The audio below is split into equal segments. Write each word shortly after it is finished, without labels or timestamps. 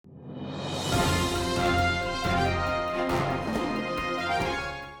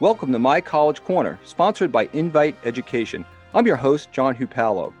Welcome to My College Corner, sponsored by Invite Education. I'm your host, John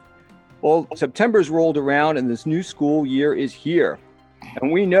Hupalo. Well, September's rolled around and this new school year is here.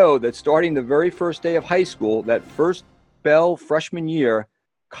 And we know that starting the very first day of high school, that first bell freshman year,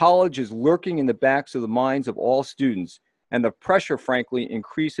 college is lurking in the backs of the minds of all students. And the pressure, frankly,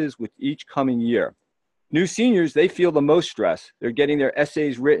 increases with each coming year. New seniors, they feel the most stress. They're getting their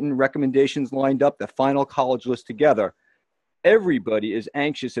essays written, recommendations lined up, the final college list together. Everybody is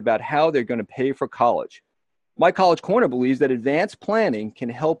anxious about how they're going to pay for college. My College Corner believes that advanced planning can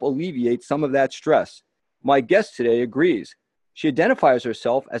help alleviate some of that stress. My guest today agrees. She identifies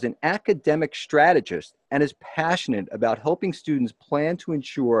herself as an academic strategist and is passionate about helping students plan to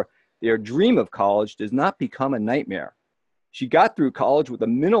ensure their dream of college does not become a nightmare. She got through college with a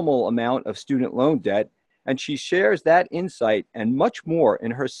minimal amount of student loan debt, and she shares that insight and much more in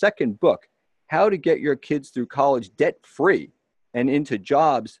her second book, How to Get Your Kids Through College Debt-Free and into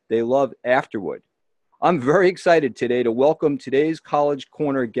Jobs They Love Afterward. I'm very excited today to welcome today's College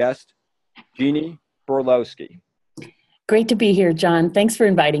Corner guest, Jeannie Borlowski. Great to be here, John. Thanks for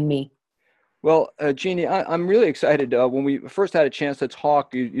inviting me. Well, Jeannie, I'm really excited. When we first had a chance to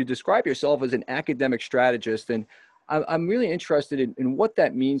talk, you describe yourself as an academic strategist, and I'm really interested in what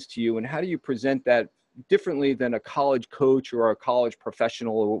that means to you and how do you present that differently than a college coach or a college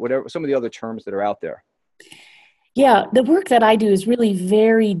professional or whatever, some of the other terms that are out there. Yeah, the work that I do is really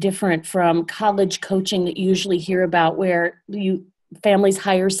very different from college coaching that you usually hear about, where families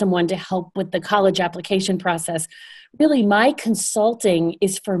hire someone to help with the college application process. Really, my consulting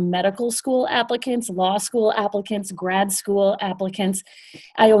is for medical school applicants, law school applicants, grad school applicants.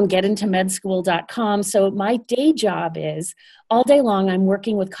 I own getintomedschool.com. So my day job is all day long, I'm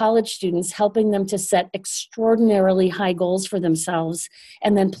working with college students, helping them to set extraordinarily high goals for themselves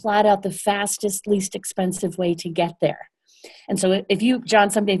and then plot out the fastest, least expensive way to get there. And so if you, John,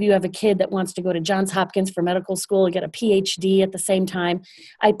 someday if you have a kid that wants to go to Johns Hopkins for medical school and get a PhD at the same time,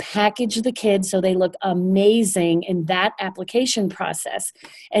 I package the kids so they look amazing in that application process.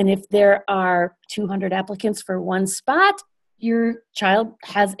 And if there are 200 applicants for one spot, your child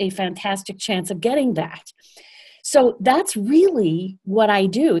has a fantastic chance of getting that. So that's really what I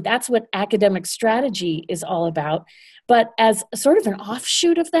do. That's what academic strategy is all about. But as sort of an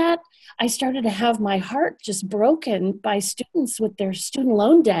offshoot of that, I started to have my heart just broken by students with their student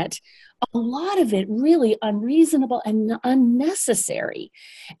loan debt. A lot of it really unreasonable and unnecessary.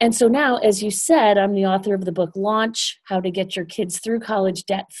 And so now, as you said, I'm the author of the book Launch, How to Get Your Kids Through College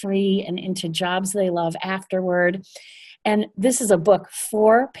Debt-Free and into Jobs They Love Afterward. And this is a book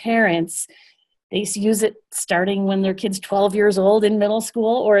for parents. They use it starting when their kid's 12 years old in middle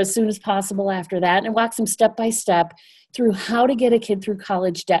school or as soon as possible after that, and it walks them step by step through how to get a kid through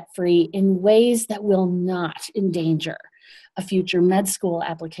college debt-free in ways that will not endanger a future med school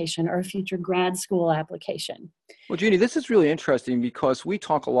application or a future grad school application. Well, Jeannie, this is really interesting because we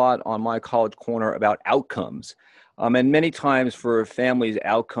talk a lot on My College Corner about outcomes. And many times for families,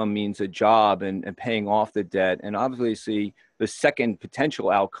 outcome means a job and paying off the debt. And obviously, the second potential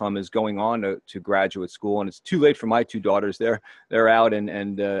outcome is going on to graduate school. And it's too late for my two daughters. They're out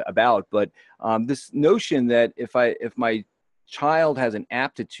and about. But this notion that if my child has an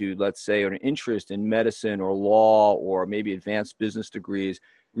aptitude, let's say, or an interest in medicine or law or maybe advanced business degrees,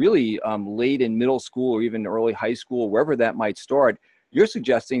 really late in middle school or even early high school, wherever that might start, you're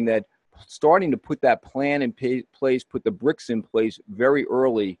suggesting that starting to put that plan in place, put the bricks in place very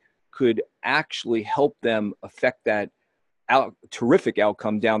early could actually help them affect that terrific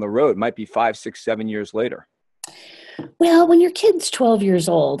outcome down the road. It might be 5, 6, 7 years later. Well, when your kid's 12 years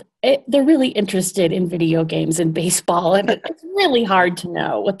old, they're really interested in video games and baseball, and it's really hard to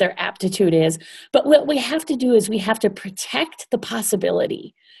know what their aptitude is. But what we have to do is we have to protect the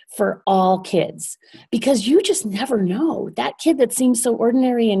possibility for all kids, because you just never know. That kid that seems so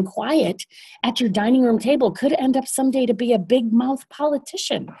ordinary and quiet at your dining room table could end up someday to be a big mouth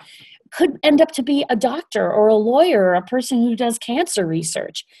politician, could end up to be a doctor or a lawyer or a person who does cancer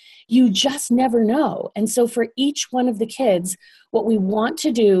research. You just never know. And so for each one of the kids, what we want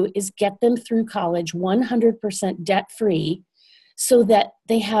to do is get them through college 100% debt-free so that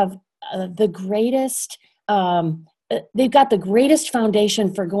they have they've got the greatest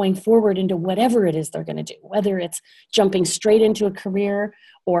foundation for going forward into whatever it is they're going to do, whether it's jumping straight into a career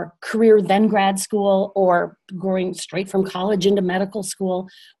or career then grad school or going straight from college into medical school.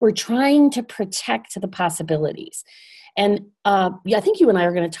 We're trying to protect the possibilities. And I think you and I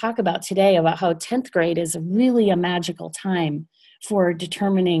are going to talk about today about how 10th grade is really a magical time for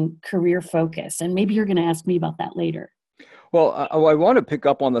determining career focus. And maybe you're going to ask me about that later. Well, I want to pick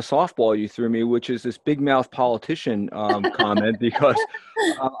up on the softball you threw me, which is this big mouth politician comment, because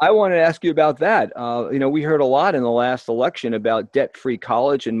I want to ask you about that. We heard a lot in the last election about debt-free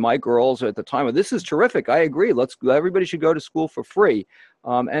college, and my girls at the time, well, this is terrific. I agree. Everybody should go to school for free.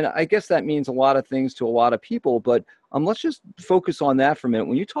 And I guess that means a lot of things to a lot of people, but let's just focus on that for a minute.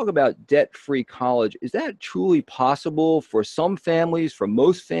 When you talk about debt-free college, is that truly possible for some families, for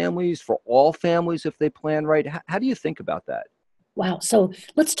most families, for all families if they plan right? How do you think about that? Wow. So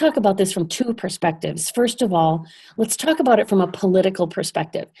let's talk about this from two perspectives. First of all, let's talk about it from a political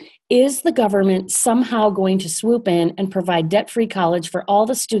perspective. Is the government somehow going to swoop in and provide debt free college for all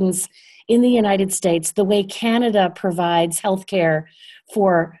the students in the United States the way Canada provides health care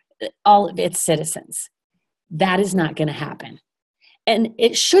for all of its citizens? That is not going to happen. And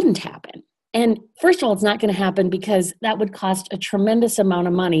it shouldn't happen. And first of all, it's not going to happen because that would cost a tremendous amount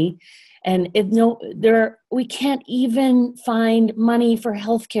of money. And we can't even find money for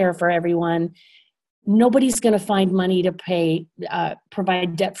healthcare for everyone. Nobody's going to find money to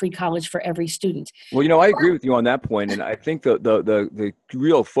provide debt-free college for every student. Well, I agree with you on that point, and I think the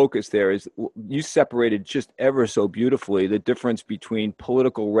real focus there is you separated just ever so beautifully the difference between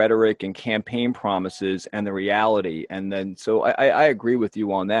political rhetoric and campaign promises and the reality. And then, so I agree with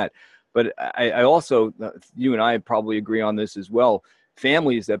you on that. But I also, you and I probably agree on this as well.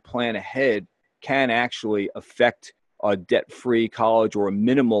 Families that plan ahead can actually affect a debt-free college or a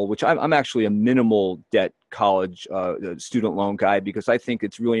minimal, which I'm actually a minimal debt college student loan guy, because I think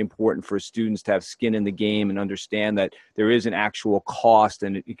it's really important for students to have skin in the game and understand that there is an actual cost,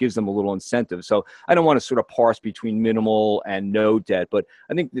 and it gives them a little incentive. So I don't want to sort of parse between minimal and no debt, but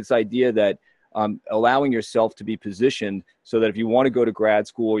I think this idea that allowing yourself to be positioned so that if you want to go to grad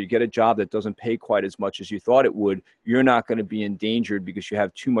school or you get a job that doesn't pay quite as much as you thought it would, you're not going to be endangered because you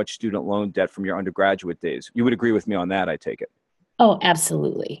have too much student loan debt from your undergraduate days. You would agree with me on that, I take it. Oh,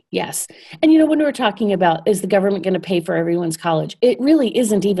 absolutely. Yes. And when we're talking about, is the government going to pay for everyone's college? It really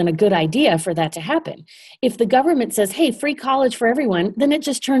isn't even a good idea for that to happen. If the government says, hey, free college for everyone, then it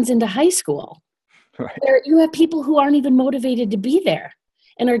just turns into high school. Right. Where you have people who aren't even motivated to be there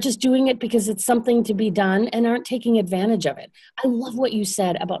and are just doing it because it's something to be done and aren't taking advantage of it. I love what you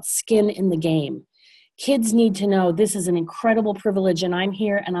said about skin in the game. Kids need to know this is an incredible privilege, and I'm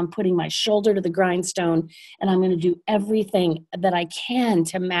here and I'm putting my shoulder to the grindstone, and I'm going to do everything that I can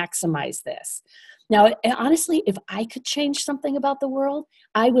to maximize this. Now, honestly, if I could change something about the world,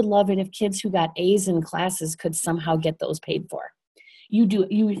 I would love it if kids who got A's in classes could somehow get those paid for. You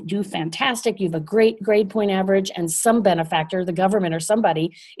do fantastic. You have a great grade point average, and some benefactor, the government or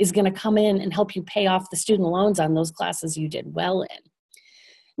somebody, is going to come in and help you pay off the student loans on those classes you did well in.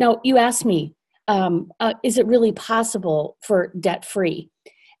 Now, you asked me, is it really possible for debt-free?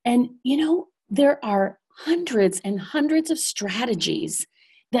 And, there are hundreds and hundreds of strategies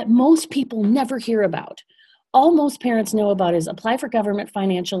that most people never hear about. All most parents know about is apply for government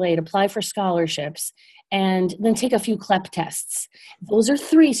financial aid, apply for scholarships, and then take a few CLEP tests. Those are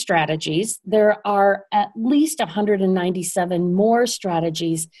 3 strategies. There are at least 197 more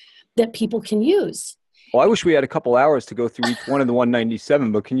strategies that people can use. Well, I wish we had a couple hours to go through each one of the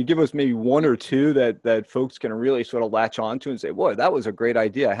 197, but can you give us maybe one or two that folks can really sort of latch onto and say, boy, that was a great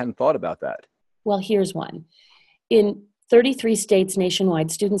idea. I hadn't thought about that. Well, here's one. In 33 states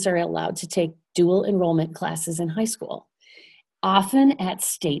nationwide, students are allowed to take dual enrollment classes in high school, often at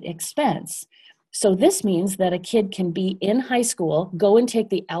state expense. So this means that a kid can be in high school, go and take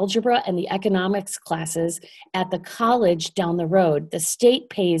the algebra and the economics classes at the college down the road. The state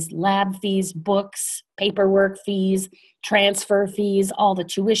pays lab fees, books, paperwork fees, transfer fees, all the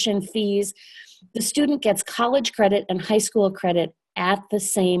tuition fees. The student gets college credit and high school credit at the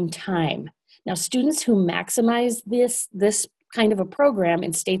same time. Now, students who maximize this kind of a program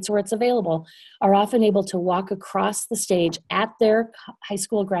in states where it's available are often able to walk across the stage at their high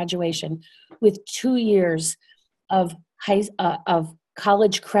school graduation with 2 years of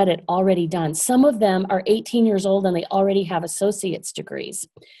college credit already done. Some of them are 18 years old and they already have associate's degrees.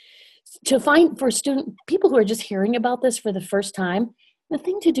 For people who are just hearing about this for the first time, the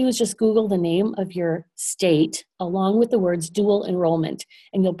thing to do is just Google the name of your state along with the words dual enrollment,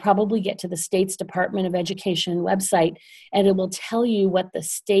 and you'll probably get to the state's Department of Education website, and it will tell you what the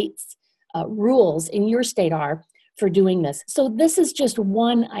state's rules in your state are for doing this. So this is just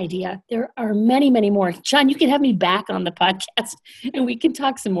one idea. There are many, many more. John, you can have me back on the podcast and we can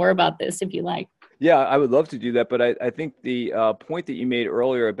talk some more about this if you like. Yeah, I would love to do that. But I think the point that you made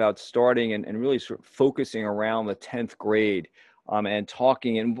earlier about starting and really sort of focusing around the 10th grade, and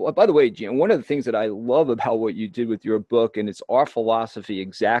talking. And by the way, Gina, one of the things that I love about what you did with your book, and it's our philosophy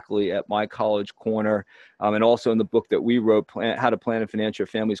exactly at My College Corner, and also in the book that we wrote, How to Plan and Finance Your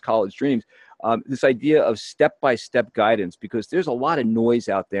Family's College Dreams, this idea of step-by-step guidance, because there's a lot of noise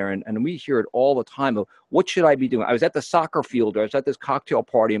out there, and we hear it all the time of what should I be doing? I was at the soccer field, or I was at this cocktail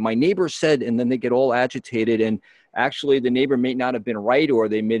party, and my neighbor said, and then they get all agitated, and actually the neighbor may not have been right, or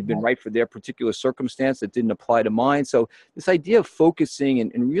they may have been right for their particular circumstance that didn't apply to mine. So this idea of focusing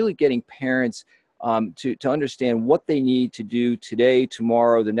and really getting parents to understand what they need to do today,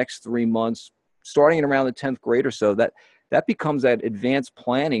 tomorrow, the next 3 months, starting in around the 10th grade or so, that becomes that advanced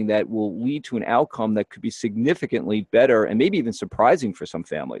planning that will lead to an outcome that could be significantly better and maybe even surprising for some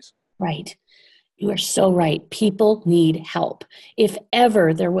families. Right. You are so right. People need help. If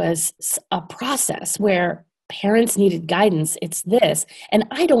ever there was a process where parents needed guidance, it's this. And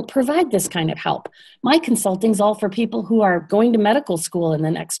I don't provide this kind of help. My consulting's all for people who are going to medical school in the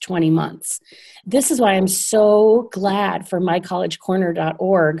next 20 months. This is why I'm so glad for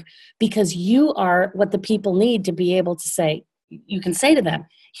mycollegecorner.org, because you are what the people need to be able to say, you can say to them,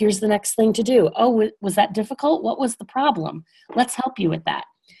 here's the next thing to do. Oh, was that difficult? What was the problem? Let's help you with that.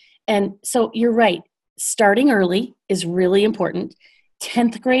 And so you're right. Starting early is really important.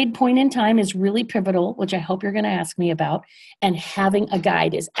 10th grade point in time is really pivotal, which I hope you're going to ask me about. And having a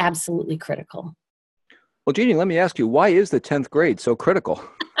guide is absolutely critical. Well, Jeannie, let me ask you, why is the 10th grade so critical?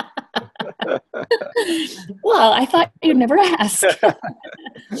 Well, I thought you'd never ask.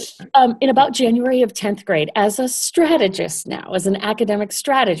 In about January of 10th grade, as a strategist now, as an academic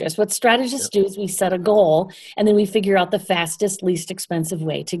strategist, what strategists do is we set a goal and then we figure out the fastest, least expensive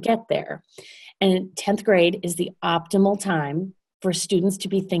way to get there. And 10th grade is the optimal time for students to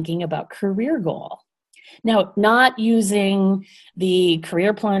be thinking about career goal. Now, not using the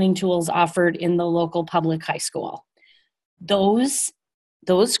career planning tools offered in the local public high school. Those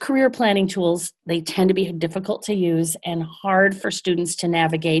career planning tools, they tend to be difficult to use and hard for students to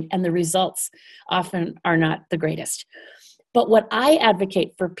navigate, and the results often are not the greatest. But what I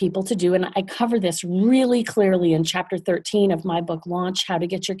advocate for people to do, and I cover this really clearly in chapter 13 of my book, Launch, How to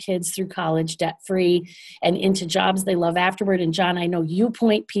Get Your Kids Through College Debt-Free and into Jobs They Love Afterward. And John, I know you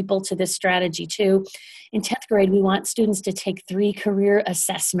point people to this strategy too. In 10th grade, we want students to take 3 career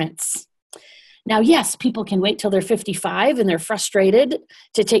assessments. Now, yes, people can wait till they're 55 and they're frustrated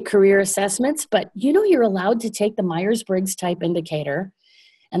to take career assessments, but you're allowed to take the Myers-Briggs Type Indicator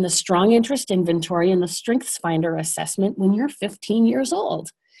and the Strong Interest Inventory and the Strengths Finder assessment when you're 15 years old.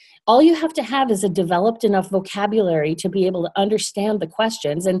 All you have to have is a developed enough vocabulary to be able to understand the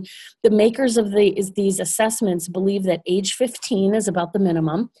questions. And the makers of these assessments believe that age 15 is about the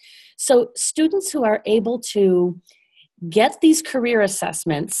minimum. So students who are able to get these career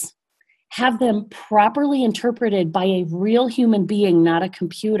assessments, have them properly interpreted by a real human being, not a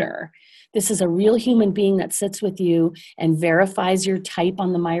computer. This is a real human being that sits with you and verifies your type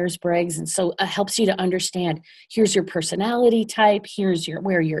on the Myers-Briggs. And so it helps you to understand, here's your personality type, here's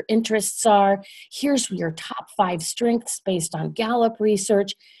where your interests are, here's your top 5 strengths based on Gallup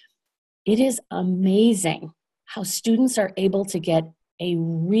research. It is amazing how students are able to get a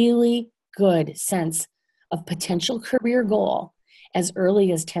really good sense of potential career goal as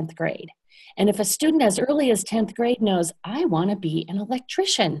early as 10th grade. And if a student as early as 10th grade knows, I want to be an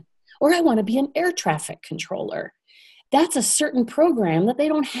electrician, or I want to be an air traffic controller, that's a certain program that they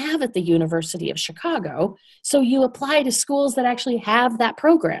don't have at the University of Chicago. So you apply to schools that actually have that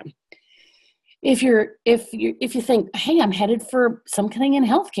program. If you think, hey, I'm headed for something in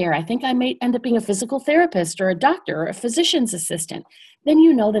healthcare, I think I may end up being a physical therapist or a doctor or a physician's assistant, then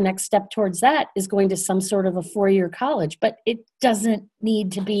the next step towards that is going to some sort of a 4-year college, but it doesn't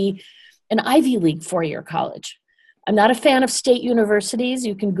need to be an Ivy League 4-year college. I'm not a fan of state universities.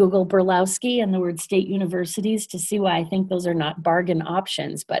 You can Google Berlowski and the word state universities to see why I think those are not bargain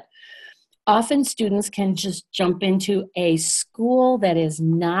options. But often students can just jump into a school that is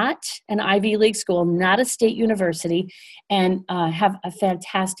not an Ivy League school, not a state university, and have a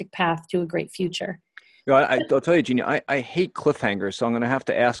fantastic path to a great future. I'll tell you, Jeannie, I hate cliffhangers, so I'm going to have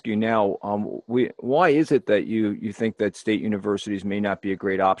to ask you now, why is it that you think that state universities may not be a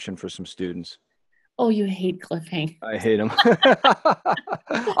great option for some students? Oh, you hate cliffhangers. I hate them.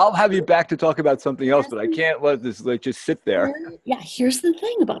 I'll have you back to talk about something else, but I can't let this just sit there. Yeah, here's the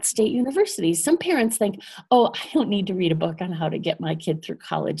thing about state universities. Some parents think, oh, I don't need to read a book on how to get my kid through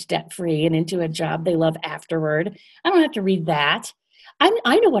college debt-free and into a job they love afterward. I don't have to read that.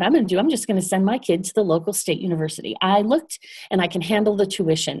 I know what I'm going to do. I'm just going to send my kid to the local state university. I looked and I can handle the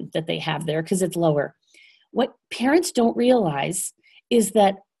tuition that they have there because it's lower. What parents don't realize is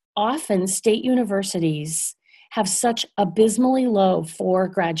that often state universities have such abysmally low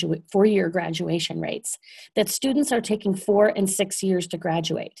four-year graduation rates that students are taking 4 and 6 years to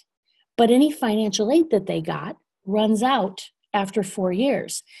graduate. But any financial aid that they got runs out after 4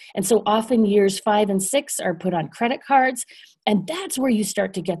 years. And so often years 5 and 6 are put on credit cards. And that's where you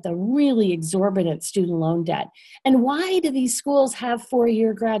start to get the really exorbitant student loan debt. And why do these schools have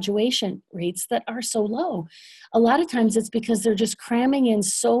 4-year graduation rates that are so low? A lot of times it's because they're just cramming in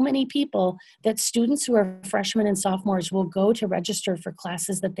so many people that students who are freshmen and sophomores will go to register for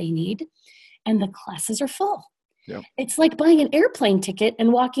classes that they need, and the classes are full. Yep. It's like buying an airplane ticket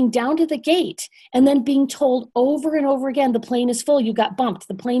and walking down to the gate and then being told over and over again, the plane is full, you got bumped.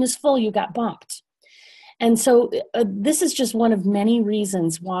 The plane is full, you got bumped. And so this is just one of many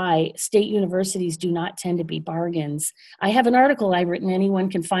reasons why state universities do not tend to be bargains. I have an article I've written. Anyone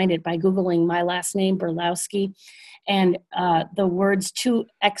can find it by Googling my last name, Berlowski, and the words 2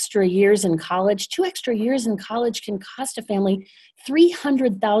 extra years in college. 2 extra years in college can cost a family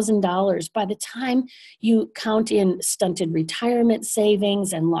 $300,000 by the time you count in stunted retirement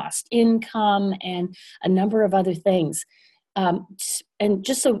savings and lost income and a number of other things. And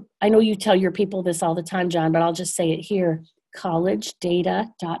just so I know you tell your people this all the time, John, but I'll just say it here.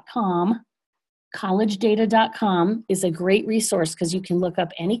 collegedata.com. Collegedata.com is a great resource because you can look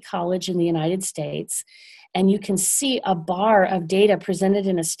up any college in the United States and you can see a bar of data presented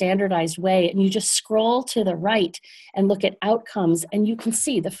in a standardized way. And you just scroll to the right and look at outcomes, and you can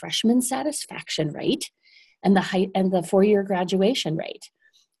see the freshman satisfaction rate and the 4-year graduation rate.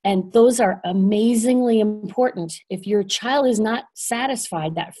 And those are amazingly important. If your child is not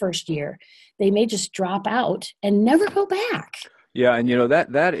satisfied that first year, they may just drop out and never go back. Yeah, and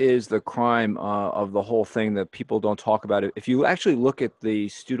that is the crime of the whole thing that people don't talk about. If you actually look at the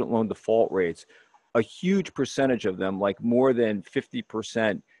student loan default rates, a huge percentage of them, like more than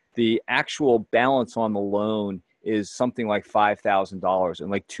 50%, the actual balance on the loan is something like $5,000. And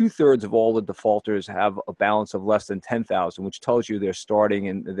like 2/3 of all the defaulters have a balance of less than $10,000, which tells you they're starting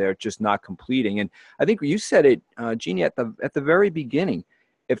and they're just not completing. And I think you said it, Jeannie, at the very beginning.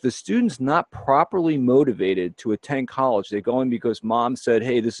 If the student's not properly motivated to attend college, they're going because mom said,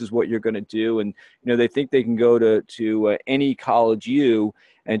 hey, this is what you're going to do. And, they think they can go to any college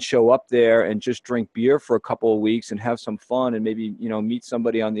and show up there and just drink beer for a couple of weeks and have some fun and maybe, meet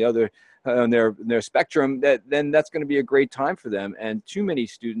somebody on the other, on their spectrum, then that's going to be a great time for them. And too many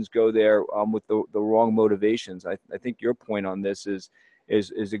students go there with the wrong motivations. I think your point on this is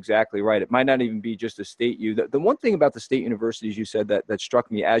exactly right. It might not even be just a state U. The one thing about the state universities you said that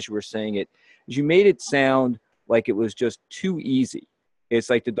struck me as you were saying it is you made it sound like it was just too easy. It's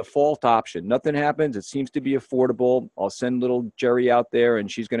like the default option. Nothing happens. It seems to be affordable. I'll send little Jerry out there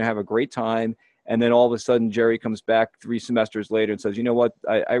and she's going to have a great time. And then all of a sudden, Jerry comes back 3 semesters later and says, you know what?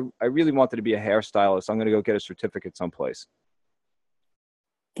 I really wanted to be a hairstylist. I'm going to go get a certificate someplace.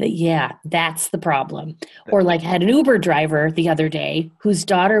 Yeah, that's the problem. Or like I had an Uber driver the other day whose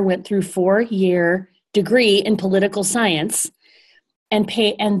daughter went through 4-year degree in political science and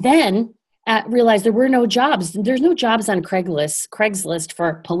then realized there were no jobs. There's no jobs on Craigslist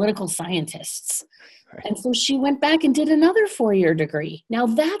for political scientists. Right. And so she went back and did another 4-year degree. Now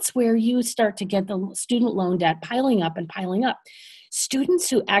that's where you start to get the student loan debt piling up and piling up. Students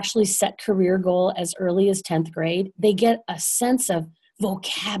who actually set career goal as early as 10th grade, they get a sense of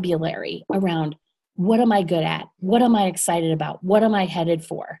vocabulary around what am I good at? What am I excited about? What am I headed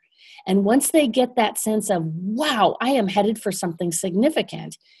for? And once they get that sense of, wow, I am headed for something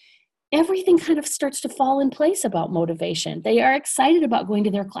significant, everything kind of starts to fall in place about motivation. They are excited about going to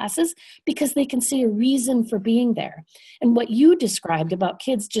their classes because they can see a reason for being there. And what you described about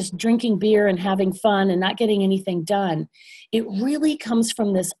kids just drinking beer and having fun and not getting anything done, it really comes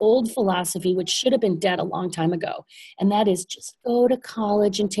from this old philosophy, which should have been dead a long time ago. And that is just go to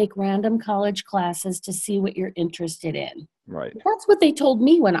college and take random college classes to see what you're interested in. Right. That's what they told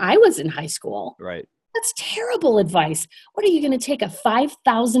me when I was in high school. Right. That's terrible advice. What are you going to take a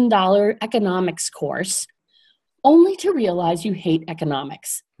 $5,000 economics course only to realize you hate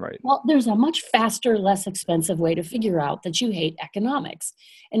economics? Right. Well, there's a much faster, less expensive way to figure out that you hate economics.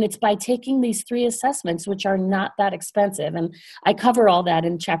 And it's by taking these 3 assessments, which are not that expensive. And I cover all that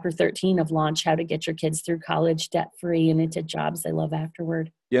in chapter 13 of Launch, how to get your kids through college debt-free and into jobs they love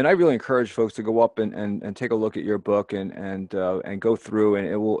afterward. Yeah, and I really encourage folks to go up and take a look at your book and go through, and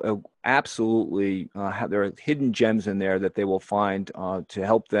it'll absolutely there are hidden gems in there that they will find to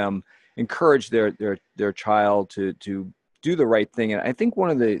help them encourage their child to do the right thing. And I think one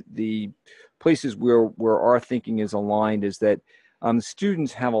of the places where our thinking is aligned is that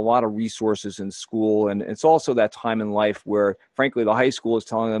students have a lot of resources in school, and it's also that time in life where, frankly, the high school is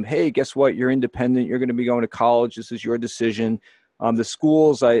telling them, hey, guess what? You're independent. You're going to be going to college. This is your decision. The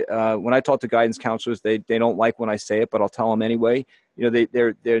schools, when I talk to guidance counselors, they don't like when I say it, but I'll tell them anyway. You know,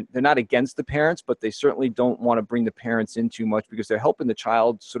 they're not against the parents, but they certainly don't want to bring the parents in too much because they're helping the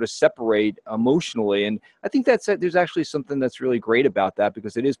child sort of separate emotionally. And I think there's actually something that's really great about that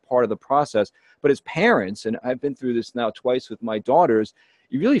because it is part of the process. But as parents, and I've been through this now twice with my daughters,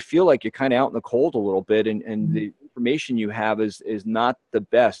 you really feel like you're kind of out in the cold a little bit, and the information you have is not the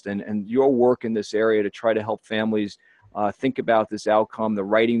best. And your work in this area to try to help families think about this outcome, the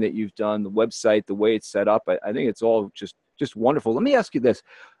writing that you've done, the website, the way it's set up, I think it's all just wonderful. Let me ask you this.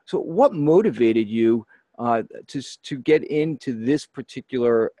 So what motivated you to get into this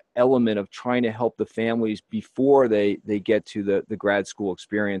particular element of trying to help the families before they get to the grad school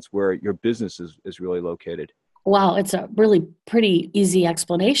experience where your business is really located? Wow, it's a really pretty easy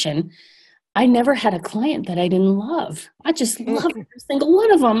explanation. I never had a client that I didn't love. I just loved every single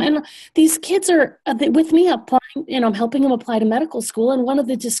one of them. And these kids are with me applying, I'm helping them apply to medical school. And one of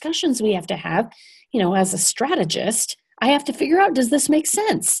the discussions we have to have, as a strategist, I have to figure out, does this make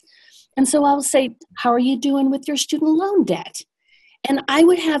sense? And so I'll say, how are you doing with your student loan debt? And I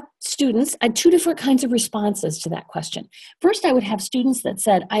would have students, I had two different kinds of responses to that question. First, I would have students that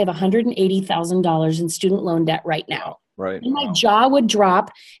said, I have $180,000 in student loan debt right now. Right. And my jaw would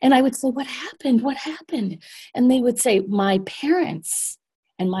drop and I would say, what happened? What happened? And they would say, my parents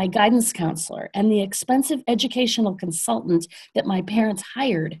and my guidance counselor and the expensive educational consultant that my parents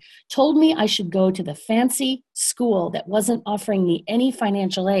hired told me I should go to the fancy school that wasn't offering me any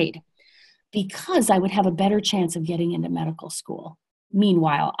financial aid because I would have a better chance of getting into medical school.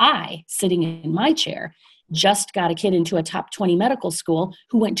 Meanwhile, I, sitting in my chair, just got a kid into a top 20 medical school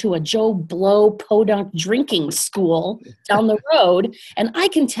who went to a Joe Blow podunk drinking school down the road. And I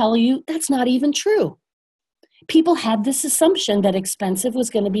can tell you that's not even true. People had this assumption that expensive was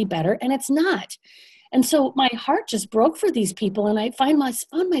going to be better, and it's not. And so my heart just broke for these people. And I found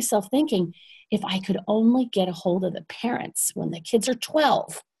myself thinking, if I could only get a hold of the parents when the kids are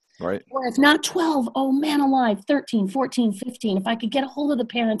 12, right, or if not 12, oh man alive, 13, 14, 15, if I could get a hold of the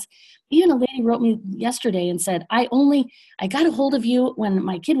parents. Even a lady wrote me yesterday and said, I got a hold of you when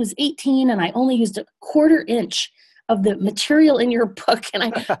my kid was 18 and I only used a quarter inch of the material in your book.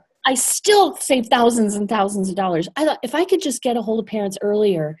 And I still saved thousands and thousands of dollars. I thought if I could just get a hold of parents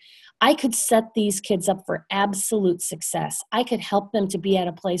earlier, I could set these kids up for absolute success. I could help them to be at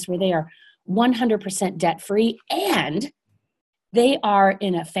a place where they are 100% debt-free and they are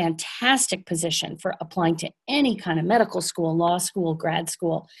in a fantastic position for applying to any kind of medical school, law school, grad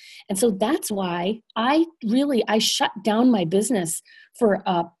school. And so that's why I shut down my business for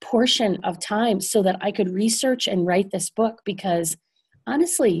a portion of time so that I could research and write this book because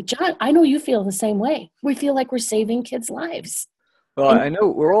honestly, John, I know you feel the same way. We feel like we're saving kids' lives. Well, I know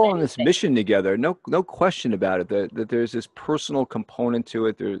we're all on this mission together. No question about it. That there's this personal component to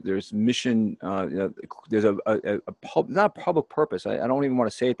it. There's mission. There's not a public purpose. I don't even want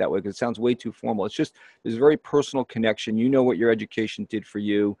to say it that way because it sounds way too formal. It's just there's a very personal connection. You know what your education did for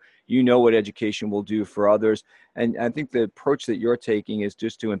you. You know what education will do for others. And I think the approach that you're taking is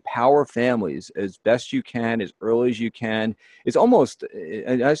just to empower families as best you can, as early as you can. It's almost,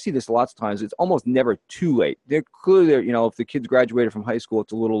 and I see this lots of times, it's almost never too late. They're clearly, if the kids graduated from high school,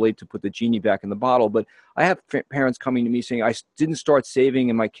 it's a little late to put the genie back in the bottle. But I have parents coming to me saying, I didn't start saving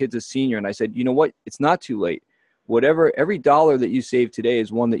and my kid's a senior. And I said, you know what? It's not too late. Every dollar that you save today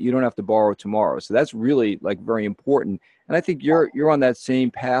is one that you don't have to borrow tomorrow. So that's really very important. And I think you're on that same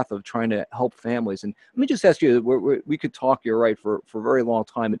path of trying to help families. And let me just ask you, we could talk, you're right, for a very long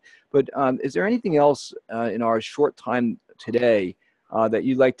time. But is there anything else in our short time today that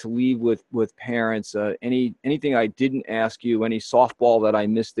you'd like to leave with parents? Anything I didn't ask you, any softball that I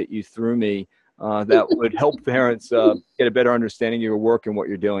missed that you threw me that would help parents get a better understanding of your work and what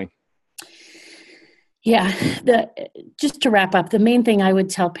you're doing? Yeah, just to wrap up, the main thing I would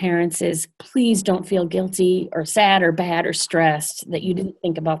tell parents is please don't feel guilty or sad or bad or stressed that you didn't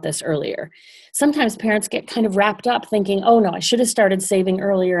think about this earlier. Sometimes parents get kind of wrapped up thinking, oh no, I should have started saving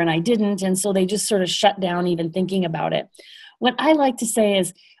earlier and I didn't. And so they just sort of shut down even thinking about it. What I like to say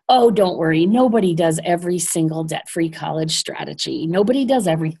is, oh, don't worry. Nobody does every single debt-free college strategy. Nobody does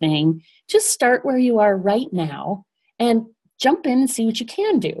everything. Just start where you are right now and jump in and see what you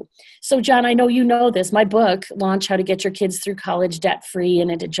can do. So, John, I know you know this. My book, Launch How to Get Your Kids Through College Debt-Free and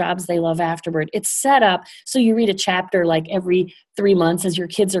Into Jobs They Love Afterward, it's set up so you read a chapter like every 3 months as your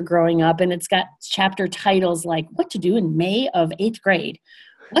kids are growing up, and it's got chapter titles like What to Do in May of 8th Grade,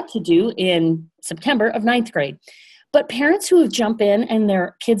 What to Do in September of 9th Grade. But parents who have jump in and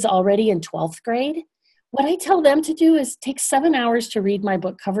their kids already in 12th grade, what I tell them to do is take 7 hours to read my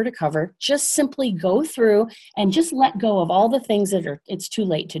book cover to cover. Just simply go through and just let go of all the things that it's too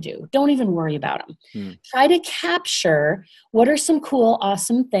late to do. Don't even worry about them. Try to capture what are some cool,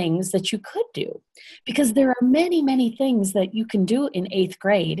 awesome things that you could do. Because there are many, many things that you can do in 8th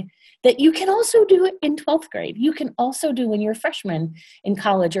grade that you can also do in 12th grade. You can also do when you're a freshman in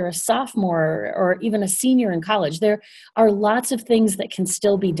college or a sophomore or even a senior in college. There are lots of things that can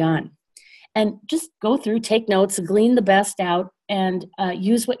still be done. And just go through, take notes, glean the best out, and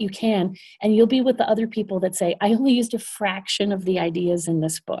use what you can. And you'll be with the other people that say, I only used a fraction of the ideas in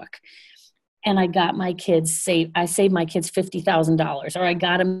this book. And I got my kids saved. I saved my kids $50,000, or I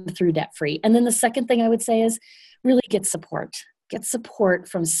got them through debt free. And then the second thing I would say is really get support. Get support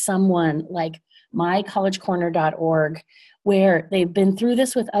from someone like mycollegecorner.org, where they've been through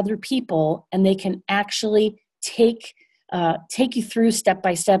this with other people and they can actually take you through step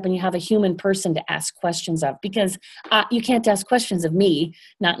by step, and you have a human person to ask questions of, because you can't ask questions of me,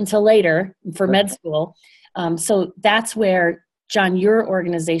 not until later for med school. So that's where, John, your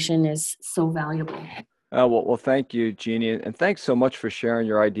organization is so valuable. Well, thank you, Jeannie, and thanks so much for sharing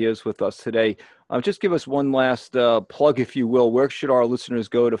your ideas with us today. Just give us one last plug, if you will. Where should our listeners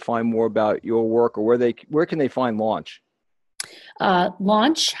go to find more about your work, or where can they find Launch?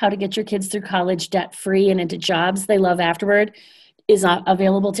 Launch, How to Get Your Kids Through College Debt-Free and Into Jobs They Love Afterward, is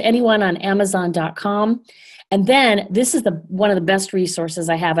available to anyone on Amazon.com. And then this is one of the best resources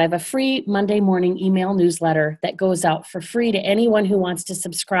I have. I have a free Monday morning email newsletter that goes out for free to anyone who wants to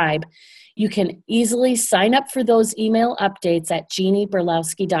subscribe. You can easily sign up for those email updates at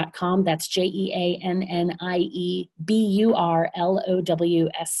JeannieBurlowski.com. That's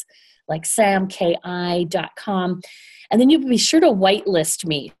JeannieBurlowS, like Sam, KI.com. And then you be sure to whitelist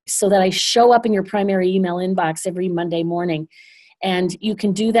me so that I show up in your primary email inbox every Monday morning. And you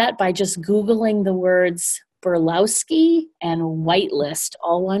can do that by just Googling the words Burlowski and whitelist,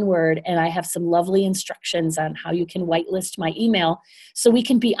 all one word. And I have some lovely instructions on how you can whitelist my email so we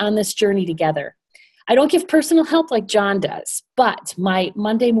can be on this journey together. I don't give personal help like John does, but my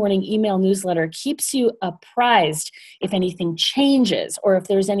Monday morning email newsletter keeps you apprised if anything changes or if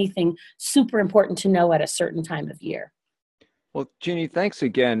there's anything super important to know at a certain time of year. Well, Jeannie, thanks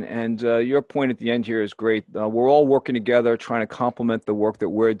again. And your point at the end here is great. We're all working together, trying to complement the work that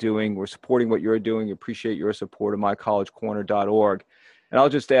we're doing. We're supporting what you're doing. Appreciate your support of mycollegecorner.org. And I'll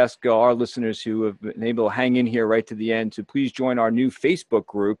just ask our listeners who have been able to hang in here right to the end to please join our new Facebook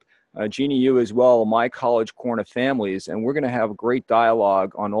group. Jeannie, you as well, My College Corner Families. And we're going to have a great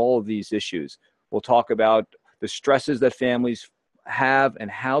dialogue on all of these issues. We'll talk about the stresses that families have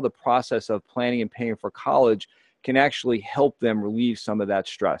and how the process of planning and paying for college can actually help them relieve some of that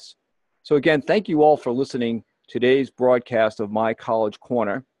stress. So again, thank you all for listening to today's broadcast of My College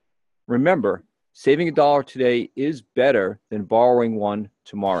Corner. Remember, saving $1 today is better than borrowing one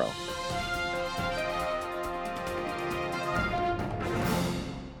tomorrow.